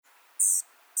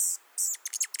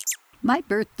My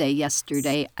birthday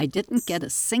yesterday, I didn't get a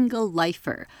single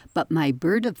lifer, but my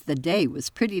bird of the day was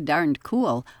pretty darned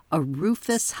cool, a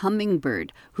rufous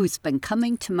hummingbird who's been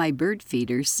coming to my bird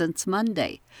feeders since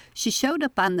Monday. She showed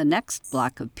up on the next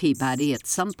block of Peabody at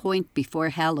some point before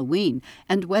Halloween,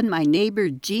 and when my neighbor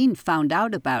Jean found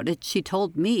out about it, she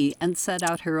told me and set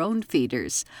out her own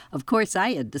feeders. Of course,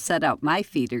 I had to set out my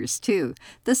feeders, too.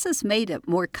 This has made it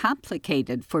more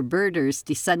complicated for birders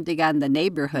descending on the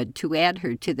neighborhood to add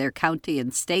her to their county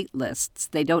and state lists.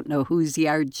 They don't know whose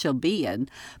yard she'll be in,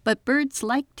 but birds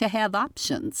like to have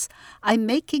options. I'm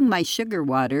making my sugar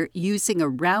water using a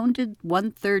rounded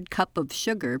 1/3 cup of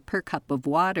sugar per cup of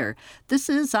water. This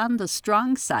is on the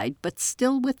strong side, but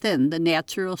still within the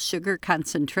natural sugar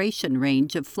concentration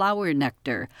range of flower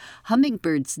nectar.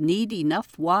 Hummingbirds need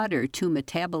enough water to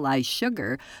metabolize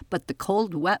sugar, but the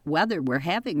cold, wet weather we're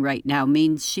having right now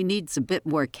means she needs a bit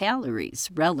more calories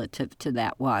relative to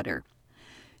that water.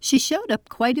 She showed up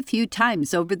quite a few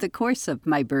times over the course of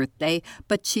my birthday,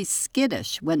 but she's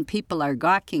skittish when people are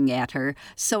gawking at her,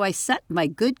 so I set my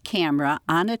good camera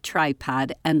on a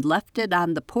tripod and left it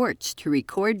on the porch to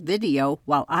record video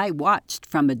while I watched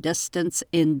from a distance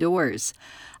indoors.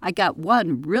 I got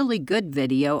one really good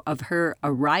video of her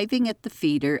arriving at the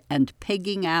feeder and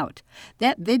pigging out.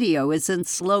 That video is in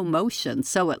slow motion,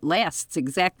 so it lasts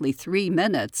exactly 3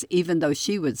 minutes, even though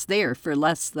she was there for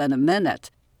less than a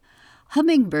minute.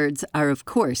 Hummingbirds are, of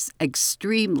course,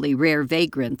 extremely rare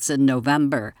vagrants in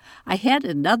November. I had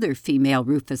another female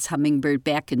rufous hummingbird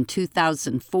back in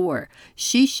 2004.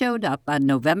 She showed up on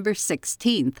November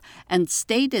 16th and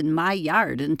stayed in my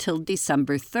yard until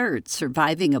December 3rd,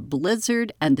 surviving a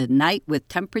blizzard and a night with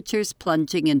temperatures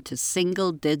plunging into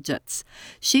single digits.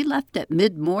 She left at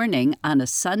mid-morning on a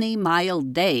sunny,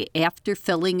 mild day after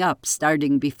filling up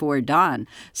starting before dawn,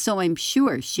 so I'm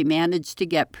sure she managed to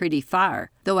get pretty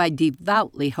far, though I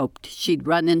devoutly hoped she'd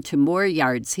run into more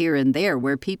yards here and there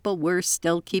where people were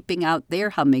still keeping out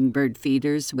their hummingbird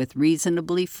feeders with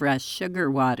reasonably fresh sugar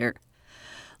water.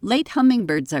 Late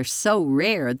hummingbirds are so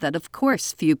rare that, of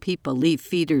course, few people leave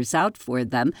feeders out for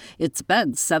them. It's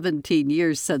been 17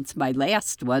 years since my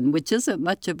last one, which isn't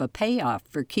much of a payoff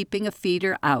for keeping a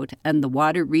feeder out and the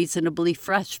water reasonably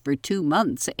fresh for 2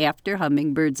 months after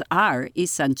hummingbirds are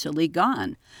essentially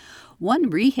gone.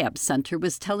 One rehab center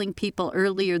was telling people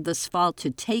earlier this fall to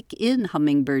take in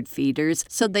hummingbird feeders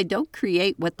so they don't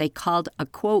create what they called a,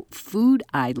 quote, food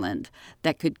island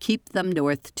that could keep them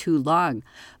north too long.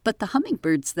 But the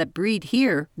hummingbirds that breed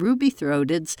here,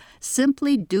 ruby-throateds,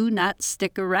 simply do not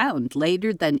stick around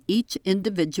later than each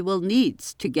individual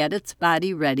needs to get its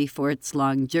body ready for its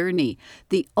long journey.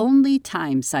 The only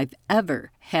times I've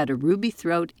ever had a ruby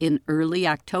throat in early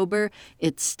October,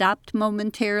 it stopped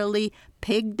momentarily,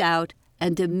 pigged out,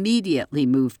 and immediately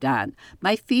moved on.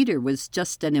 My feeder was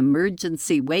just an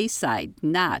emergency wayside,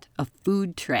 not a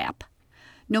food trap.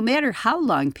 No matter how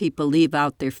long people leave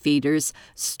out their feeders,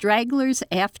 stragglers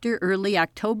after early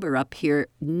October up here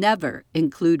never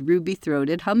include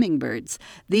ruby-throated hummingbirds.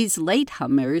 These late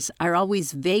hummers are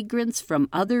always vagrants from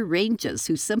other ranges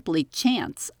who simply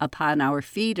chance upon our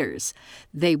feeders.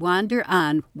 They wander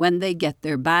on when they get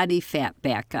their body fat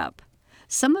back up.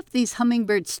 Some of these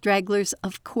hummingbird stragglers,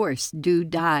 of course, do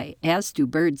die, as do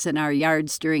birds in our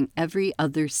yards during every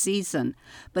other season.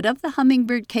 But of the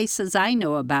hummingbird cases I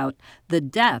know about, the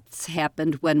deaths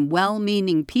happened when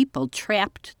well-meaning people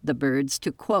trapped the birds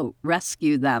to, quote,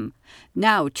 rescue them.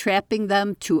 Now, trapping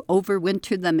them to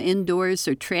overwinter them indoors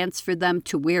or transfer them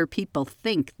to where people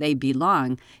think they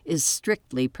belong is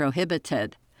strictly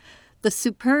prohibited. The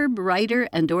superb writer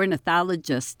and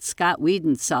ornithologist Scott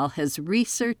Wiedensahl has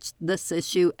researched this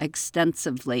issue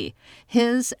extensively.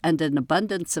 His and an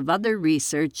abundance of other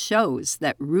research shows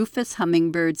that rufous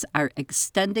hummingbirds are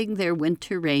extending their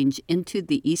winter range into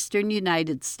the eastern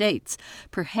United States,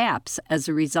 perhaps as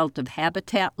a result of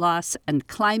habitat loss and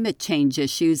climate change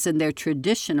issues in their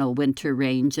traditional winter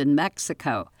range in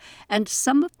Mexico. And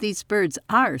some of these birds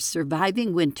are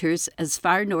surviving winters as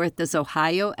far north as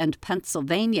Ohio and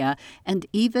Pennsylvania, and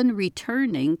even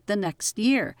returning the next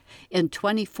year. In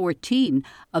 2014,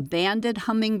 a banded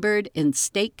hummingbird in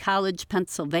State College,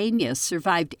 Pennsylvania,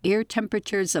 survived air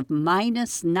temperatures of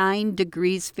 -9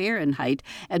 degrees Fahrenheit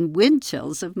and wind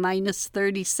chills of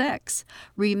 -36.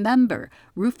 Remember,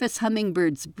 rufous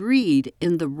hummingbirds breed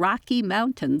in the Rocky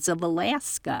Mountains of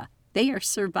Alaska. They are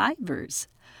survivors.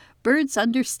 Birds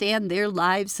understand their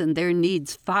lives and their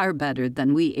needs far better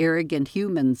than we arrogant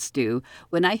humans do.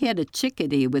 When I had a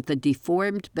chickadee with a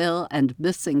deformed bill and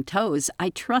missing toes,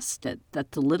 I trusted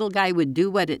that the little guy would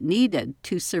do what it needed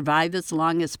to survive as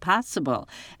long as possible,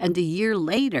 and a year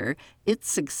later, it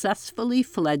successfully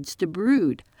fledged a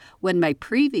brood. When my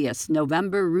previous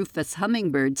November Rufous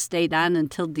hummingbird stayed on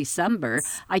until December,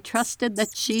 I trusted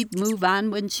that she'd move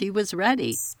on when she was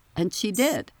ready, and she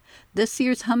did. This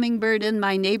year's hummingbird in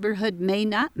my neighborhood may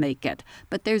not make it,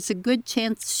 but there's a good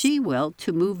chance she will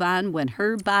to move on when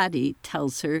her body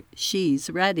tells her she's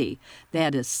ready.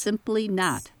 That is simply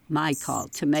not my call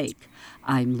to make.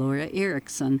 I'm Laura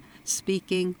Erickson,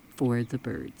 speaking for the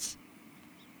birds.